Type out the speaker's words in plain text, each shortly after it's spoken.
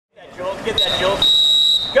Get that, Jules.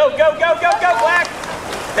 Go, go, go, go, go, Black.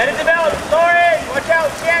 Let it develop. Lauren, watch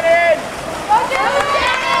out, Shannon. Go,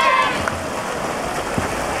 Shannon.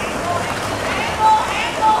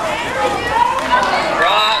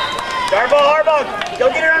 Drop. Hardball, hardball.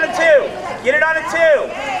 Go get it on a 2. Get it on a 2.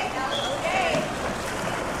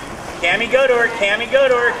 Cammy, go to her. Cammy, go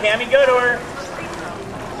to her. Cammy, go to her.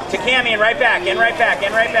 To Cammy and right back. And right back.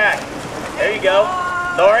 And right back. There you go.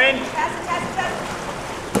 Lauren.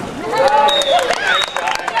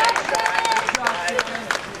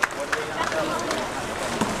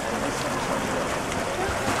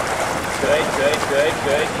 Good, good, good,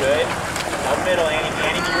 good, good. Help middle, Annie.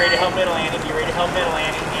 Annie, be ready to help middle, Annie. Be ready to help middle,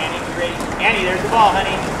 Annie. Annie, be ready. Annie, there's the ball,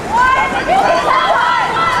 honey. That might be coming. Get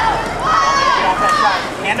off that shot.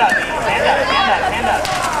 Hand up, Annie. Hand up, hand up, hand up.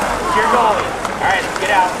 It's your goalie. All right, let's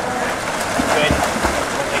get out. Good.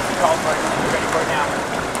 Lacey calls for it. Get ready for it now.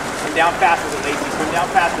 Swim down fast with it, Lacey. Swim down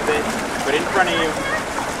fast with it. Put it in front of you.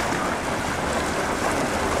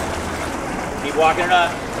 Keep walking it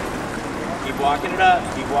up. Keep walking it up.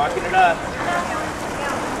 Keep walking it up.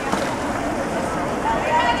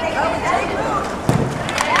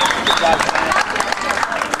 Good job, Shannon.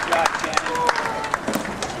 Good job, Shannon.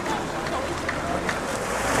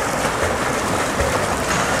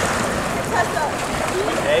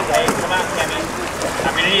 Hey, hey, come out, Cammy.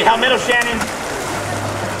 I'm gonna need help middle, Shannon.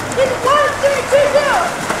 1, 2, 2, 2.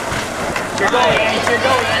 It's your goal, Annie. It's your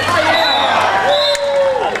goal, Annie.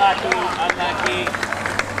 Unlucky, unlucky.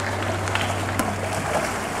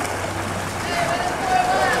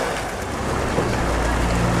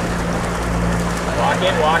 Walk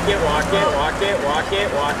it, walk it, walk it, walk it, walk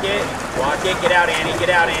it, walk it, walk it. Get out, Annie. Get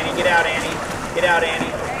out, Annie. Get out, Annie. Get out,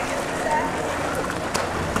 Annie.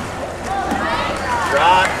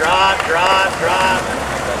 Drop, drop, drop, drop.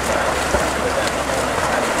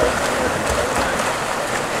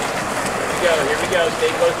 Here we go.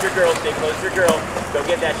 Stay close to your girl. Stay close to your girl. Go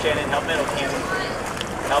get that, Shannon. Help middle, Cammy.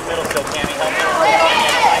 Help middle still, Cammy. Help middle still, Cammy. I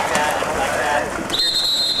don't like that. I don't like that.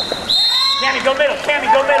 Cammy, go middle. Cammy,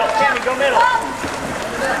 go middle. Cammy, go middle.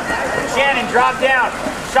 Shannon, drop down.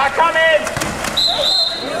 Shot coming.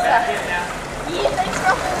 Back in now.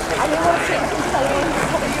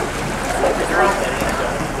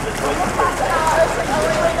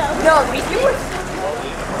 No, we do it.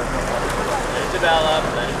 Let it develop.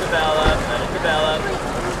 Let it develop. Let it develop. No,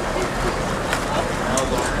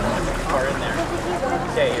 Lauren, I want you to far in there.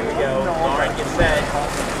 Okay, here we go. Lauren, get set.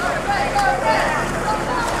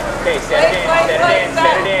 Okay, set it in. Set it in.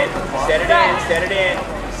 Set it in. Set it in. Set it in.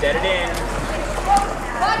 Set it in.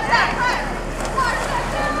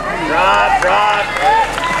 Drop, drop.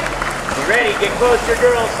 You ready? Get close to your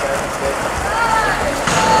girls.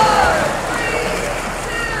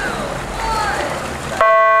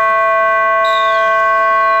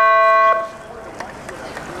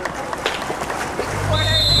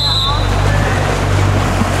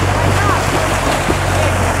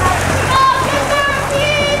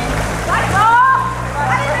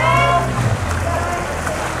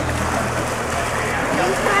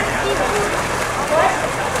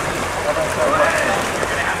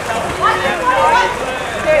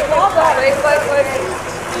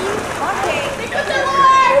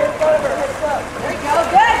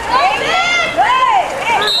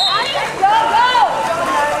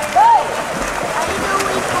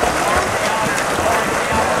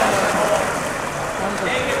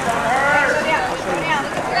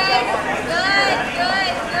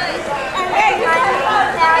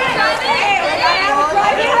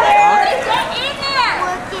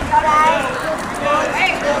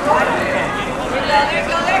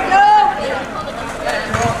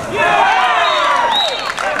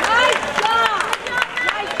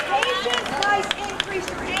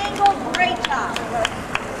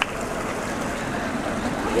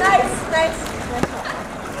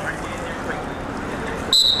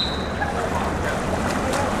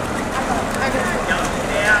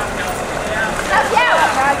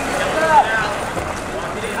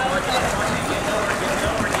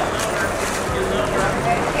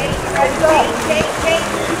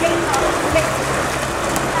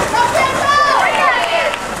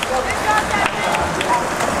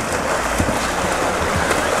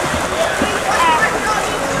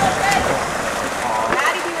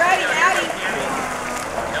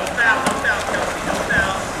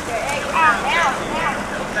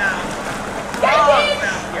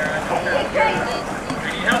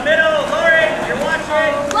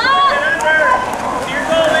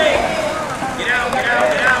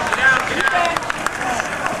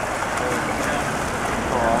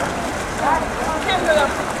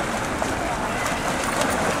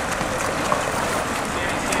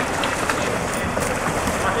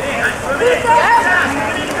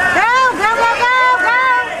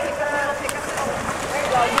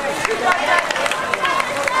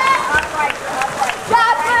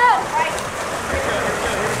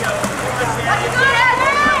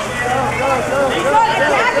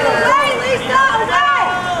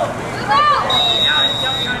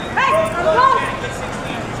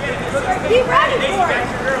 Be ready for it.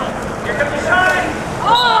 Here comes the shot.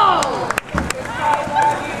 Oh!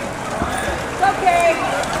 It's okay.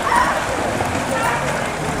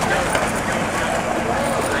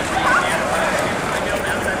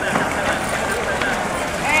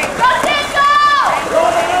 Hey, go, kid, go!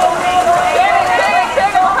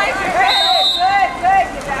 Good, good.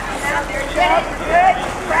 Get back on out there. Good.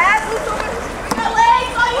 Brad, who's over? Go,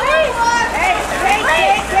 legs. Oh, you need one. Hey,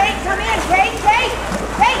 Kate, come in. Kate.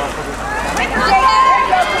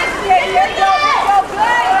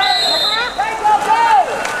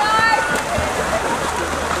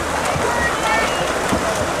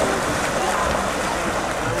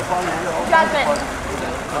 Judgment.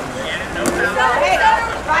 Hey,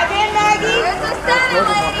 drive in, Maggie. Where's the center,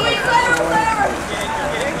 lady?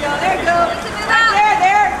 There you go. Right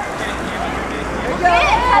there.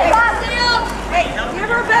 Hey, give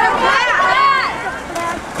her a better pass.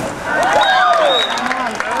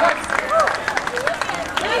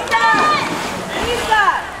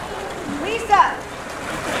 Lisa.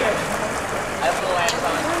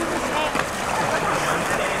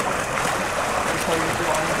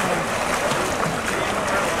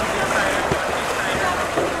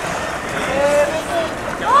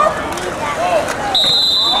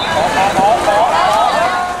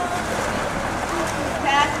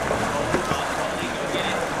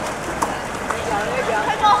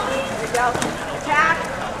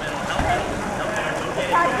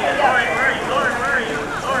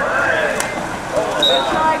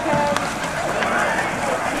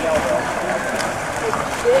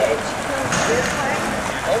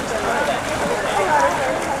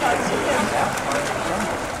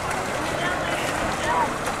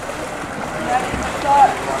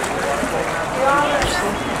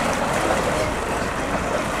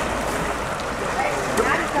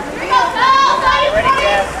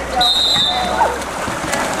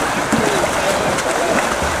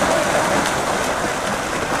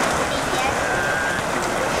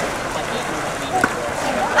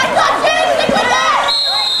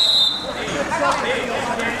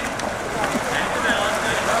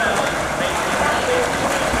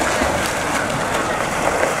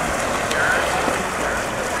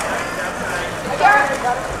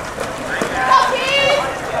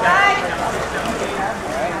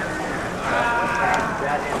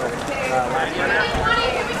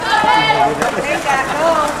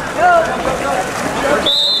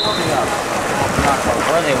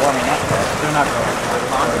 Where are they warming up? They're not going.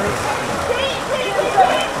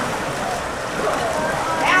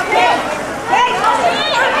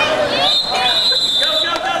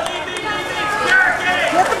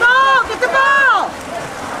 Get the ball! Get the ball!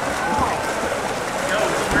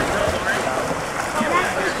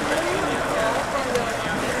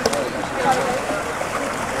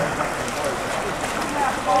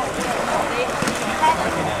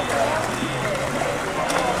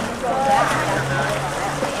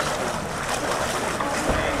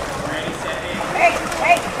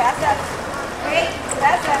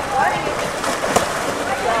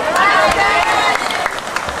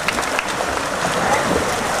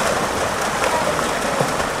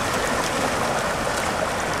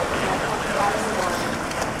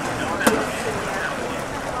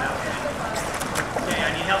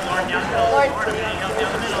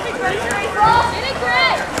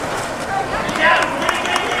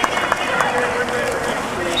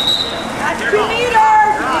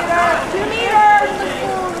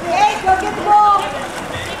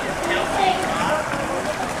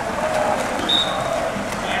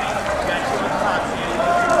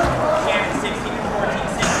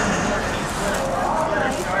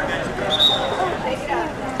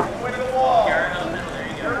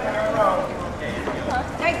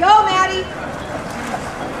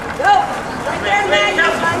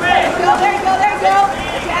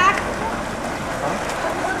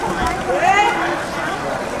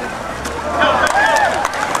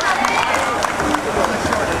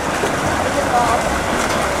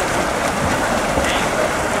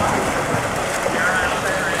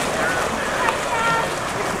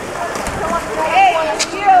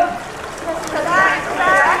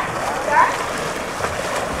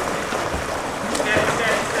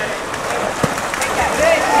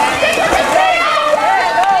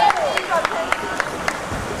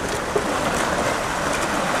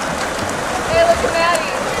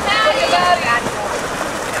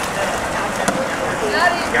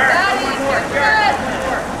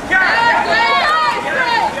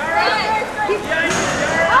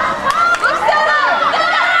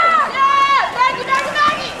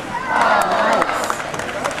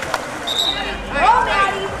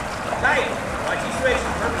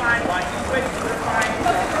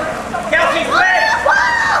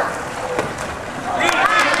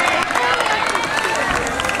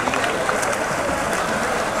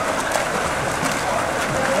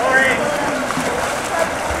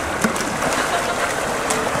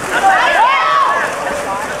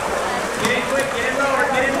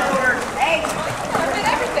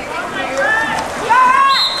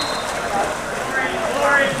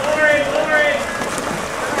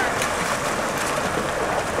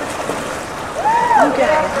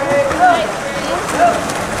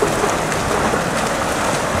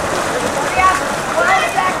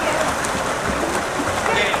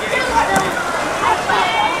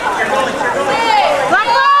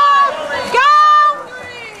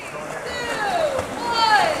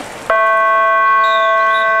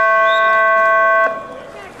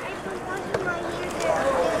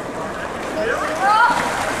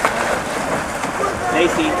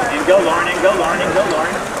 Lacey, and go Lauren, and go Lauren, and go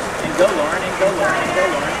Lauren, and go Lauren, and go Lauren, and go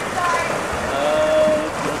Lauren.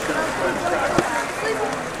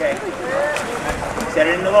 Okay. Set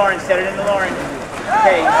it into Lauren, set it into Lauren.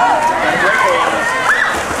 Okay.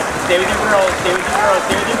 Stay with your girl, stay with your girl,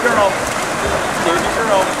 stay with your girl. Stay with your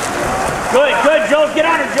girl. Good, good, Joel, get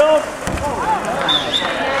on her, Joel.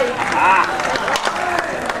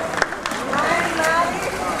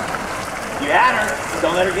 You had her.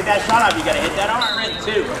 Don't let her get that shot off. You gotta hit that arm in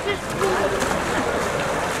too.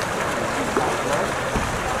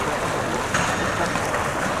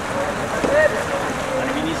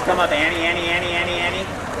 Underneath needs to come up. Annie.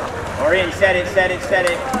 Or in. Set it.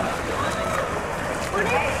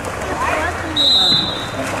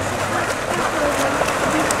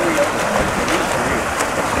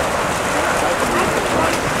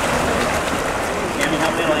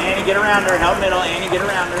 Help middle, Annie, get around her. Help middle, Annie, get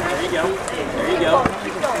around her. There you go. There you go.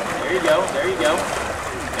 There you go. There you go.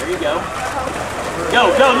 There you go. Go,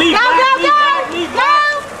 leave back, leave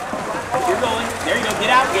back. You're going. There you go. Get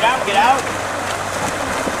out.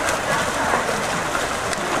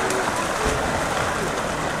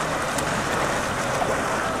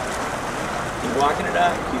 Keep walking it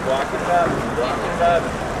up.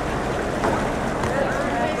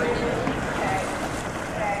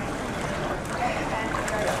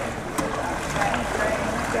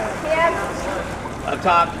 Up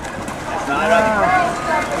top. That's not up.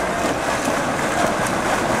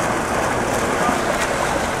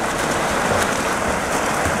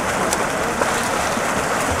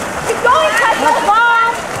 Keep going, touch the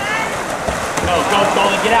ball. Go,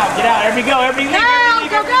 get out. Everybody go.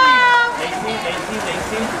 Go.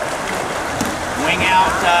 Lacey. Wing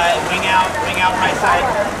out right side.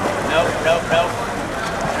 Nope. All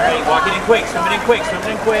right, walking in quick, swimming in quick.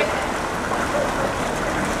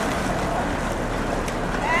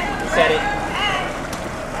 Set it.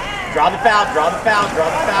 Draw the foul.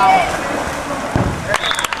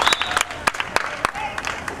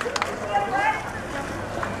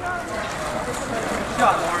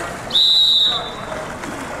 Shot, Lauren.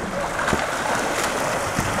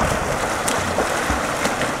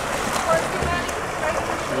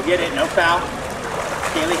 Go get it, no foul.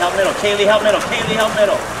 Kaylee, help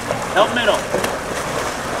middle. Help middle.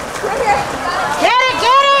 Get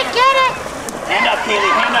it. Hand up,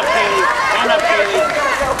 Kaylee.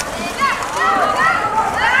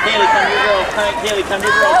 Kaylee, come to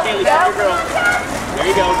your girl. Kaylee, come to your girl. There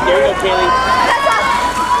you go, Kaylee.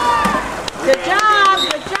 Good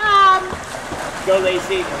job. Go,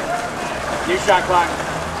 Lacey. Your shot clock.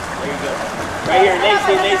 There you go. Right here,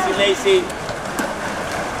 Lacey.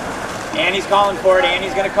 Annie's calling for it.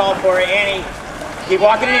 Annie's going to call for it. Annie, keep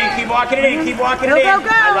walking it in. Go.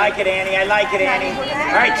 I like it, Annie. All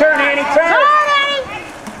right, turn, Annie, turn.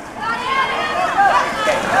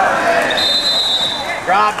 Okay.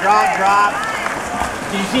 Drop.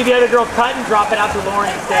 Did you see the other girl cut and drop it out to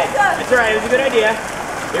Lauren instead? That's all right. It was a good idea.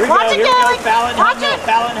 Here we go. Foul and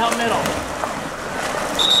help middle.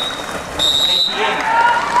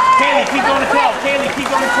 Kaylee, keep going to 12.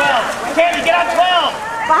 Kaylee, get on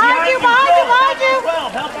 12. Behind you.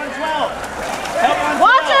 Help on 12.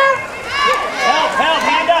 Watch her. Help.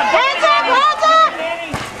 Hand up. Hands up.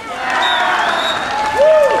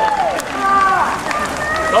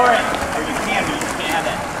 Lauren, or you can't have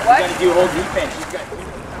that. You got to do whole defense.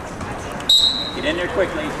 Get in there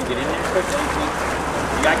quickly. You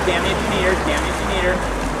got Cammy if you need her.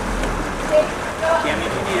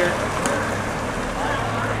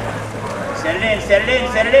 Set it in, set it in,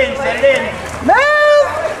 set it in, set it in. Move!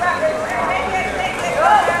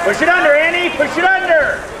 Push it under, Annie, push it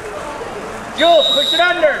under. Jules, push it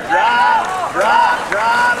under. Drop, drop,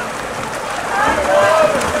 drop.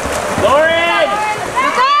 Lauren!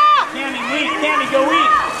 Tammy, weak, Tammy, go weak.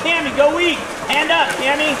 Tammy, go weak. Hand up,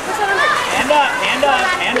 Tammy. Hand up, hand up,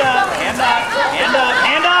 hand up, hand up, hand up,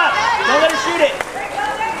 hand up. Don't let her shoot it.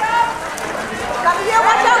 Come here,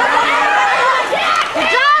 watch out. Good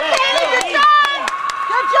job, Kaylee, good job.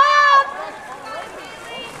 Good job.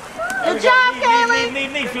 Good job, Kaylee.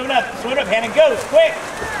 Leave, swim it up, Hannah, go, quick,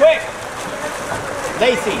 quick.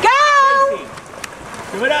 Lacey. Go. Lacey.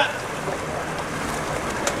 Swim it up.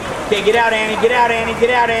 Okay, get out, Annie, get out, Annie, get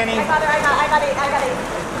out, Annie. I got it.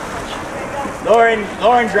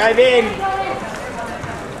 Lauren, drive in.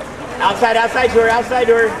 Outside door.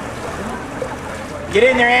 Get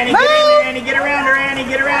in there, Annie, get in there, Annie, get around her, Annie,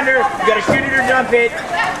 get around her. You gotta shoot it or dump it.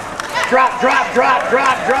 Drop. Heads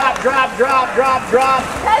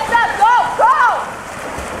up, go.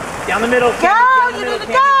 Down the middle, Go, Cammie, you need to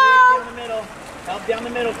Cammie, go. down the middle. Help down the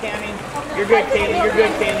middle, Cammie. You're good, Kaylee, you're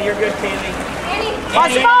good, Kaylee, you're good, Kaylee.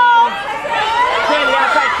 Watch the ball.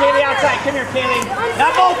 Kaylee outside, come here, Kaylee.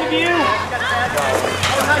 Not both of you.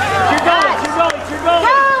 You're going. Go.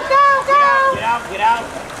 Get out.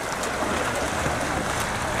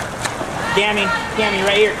 Cammie,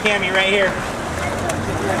 right here.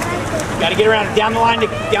 Gotta get around, down the line to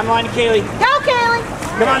Kaylee. Go, Kaylee.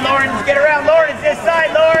 Come on, Lauren, get around. Lauren, it's this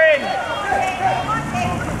side, Lauren.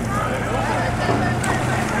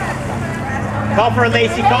 Call for a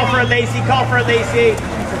Lacey.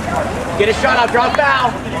 Get a shot, I'll drop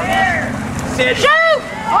foul. Sit. Shoot!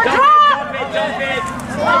 Or drop! Dump it.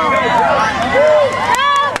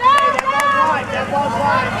 That ball's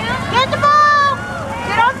wide. Get the ball!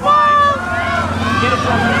 Get on the ball! Get it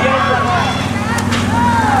from her.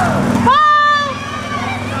 Ball!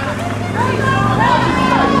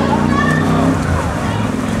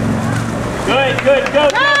 Good. Go.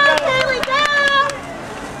 Kaylee, go!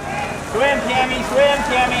 Swim, Tammy.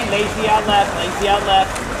 Lacey out left.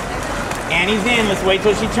 Annie's in. Let's wait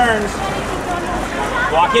till she turns.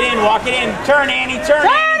 Walk it in. Turn, Annie. Turn.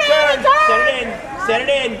 Set it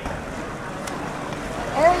in.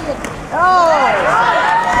 There you go.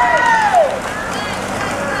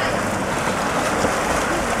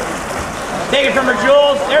 Take it from her,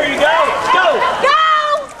 Jules. There you go.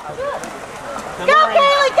 Go,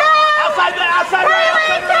 Kaylee, go! Outside right.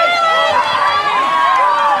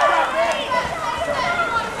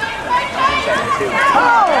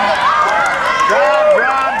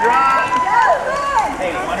 Drop.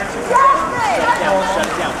 Hey, 1 or 2 shut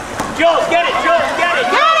it down. Jules, get it.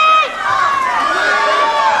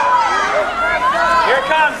 Here it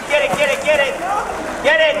comes. Get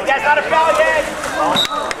it. That's not a foul yet.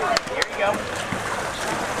 Here you go.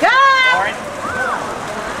 Lauren.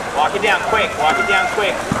 Walk it down quick. Walk it down.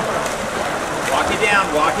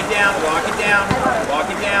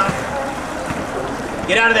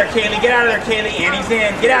 Get out of there, Kaylee. Annie's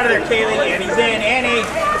in. Get out of there, Kaylee. Annie's in. Annie.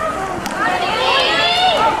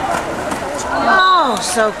 Oh,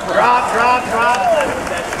 so close. Drop.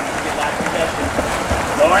 Last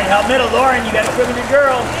possession. Lauren, help middle. Lauren, you got to swim with your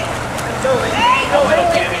girl. Help middle,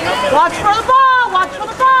 Cammie. Watch for the ball.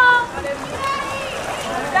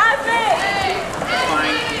 That's it.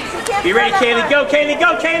 Fine. Be ready, Kaylee. Go, Kaylee.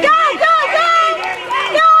 Go, Annie!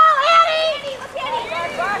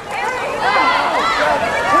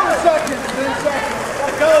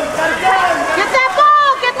 Get that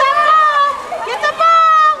ball! Get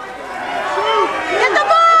the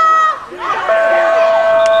ball!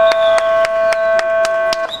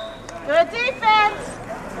 Good defense.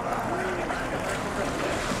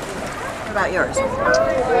 What about yours?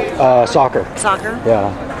 Soccer. Soccer?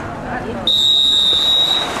 Yeah.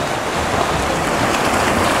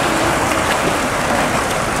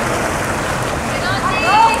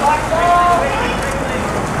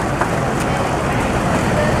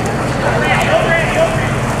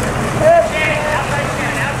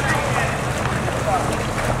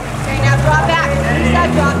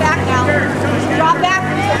 Drop back now. Drop back.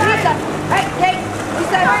 Lisa. Hey, Kate.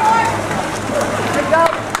 Lisa. There you go.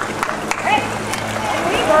 Hey.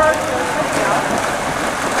 Leave her.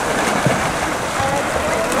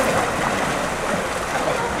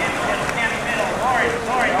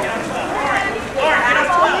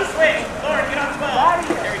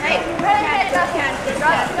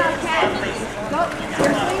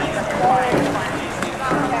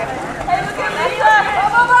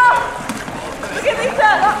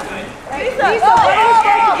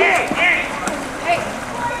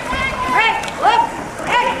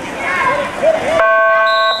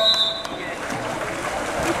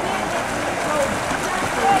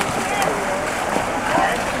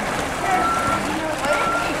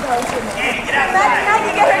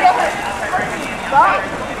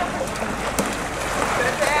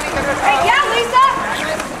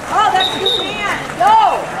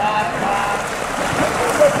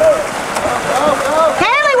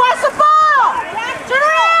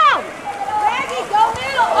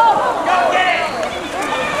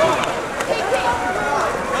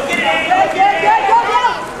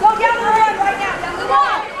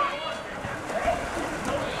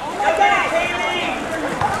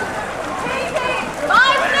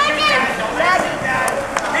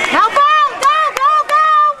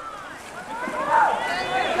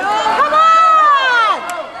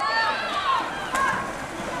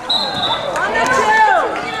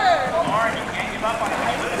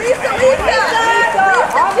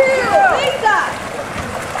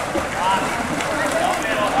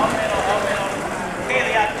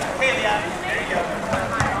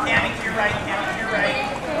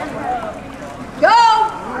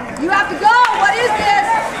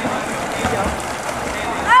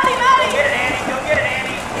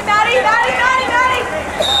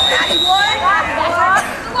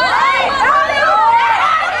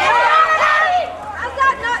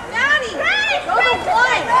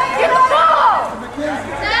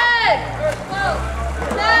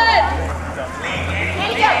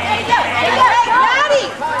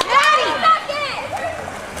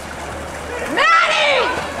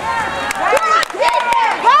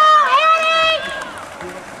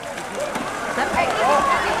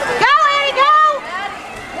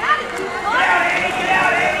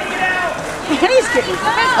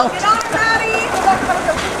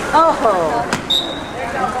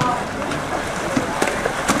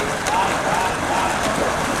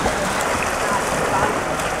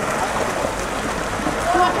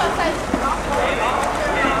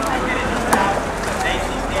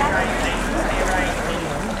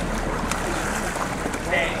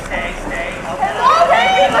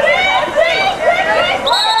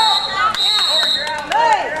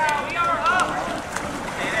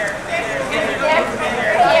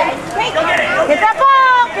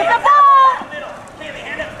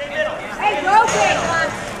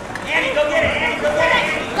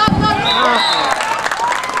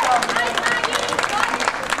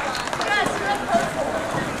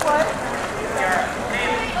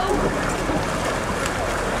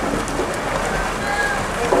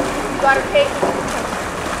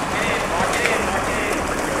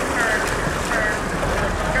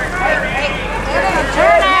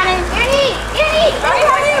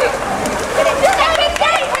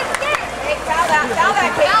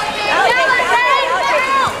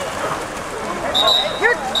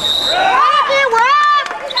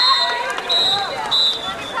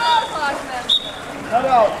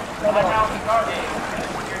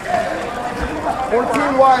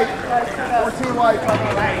 wide. 14 wide.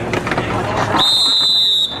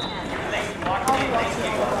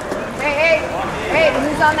 Hey,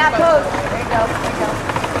 who's on that post? There you go.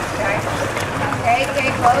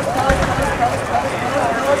 Okay, close.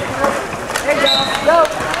 There you go.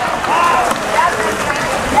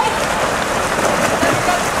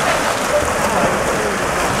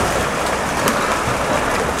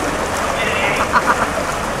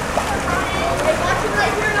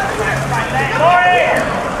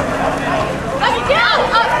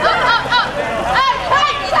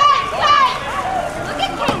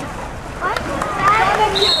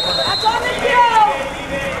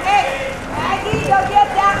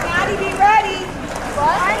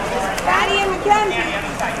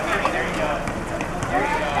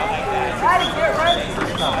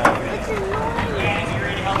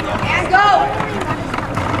 And go!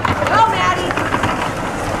 Go, Maddie!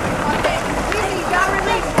 Easy, you got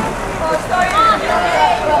release.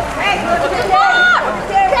 Hey, look at the hands up!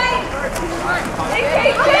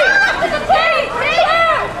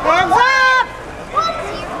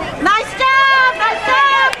 Nice job!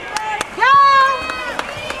 Go!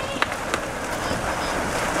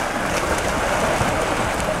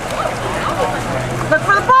 Look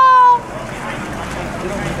for the ball!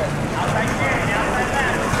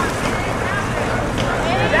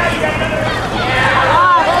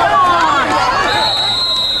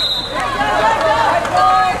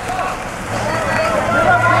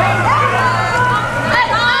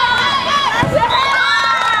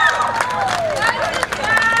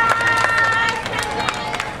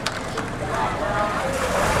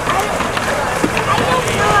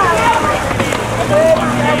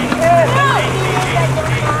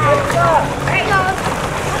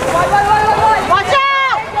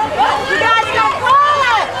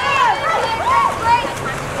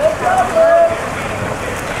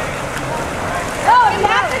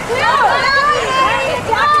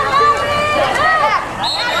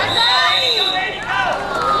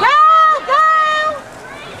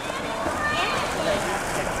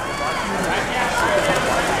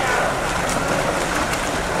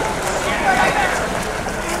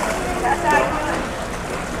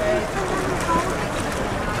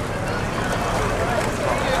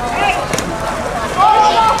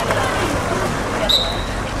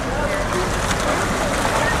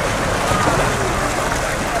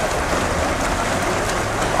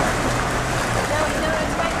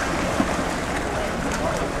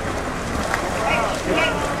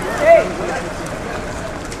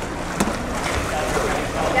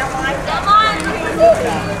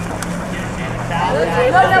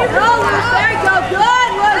 No, there you go, good,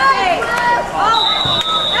 Lucy! Oh,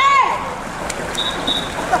 hey!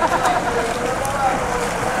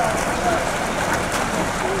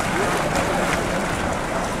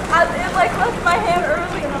 It like left my hand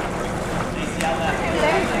early enough.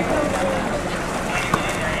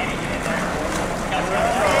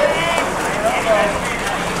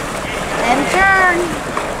 And turn.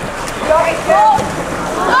 Go!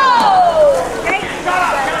 Okay,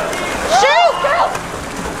 stop. Shoot!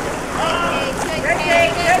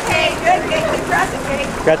 Good. Keep pressing, Kate.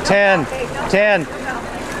 Got 10. 10.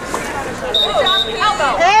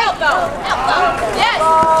 Elbow. Yes.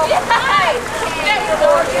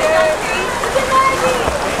 Yes.